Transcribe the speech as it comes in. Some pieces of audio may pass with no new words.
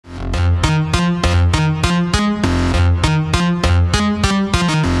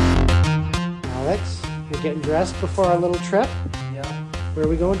getting dressed before our little trip. Yeah. Where are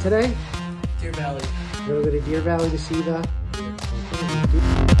we going today? Deer Valley. We're going to go to Deer Valley to see the...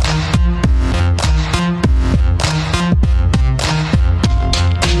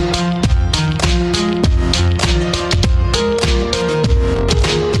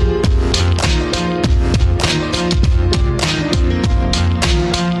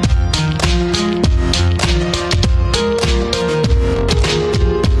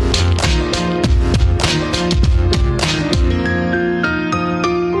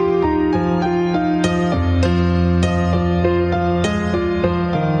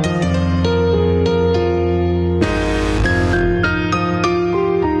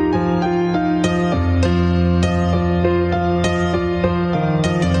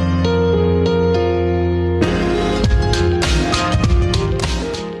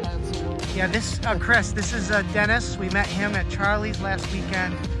 Chris, this is Dennis. We met him at Charlie's last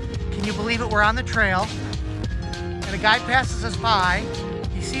weekend. Can you believe it? We're on the trail, and a guy passes us by.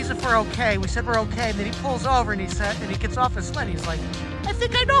 He sees if we're okay. We said we're okay, and then he pulls over and he gets off his sled. He's like, "I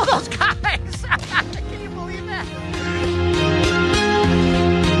think I know those guys." Can you believe that?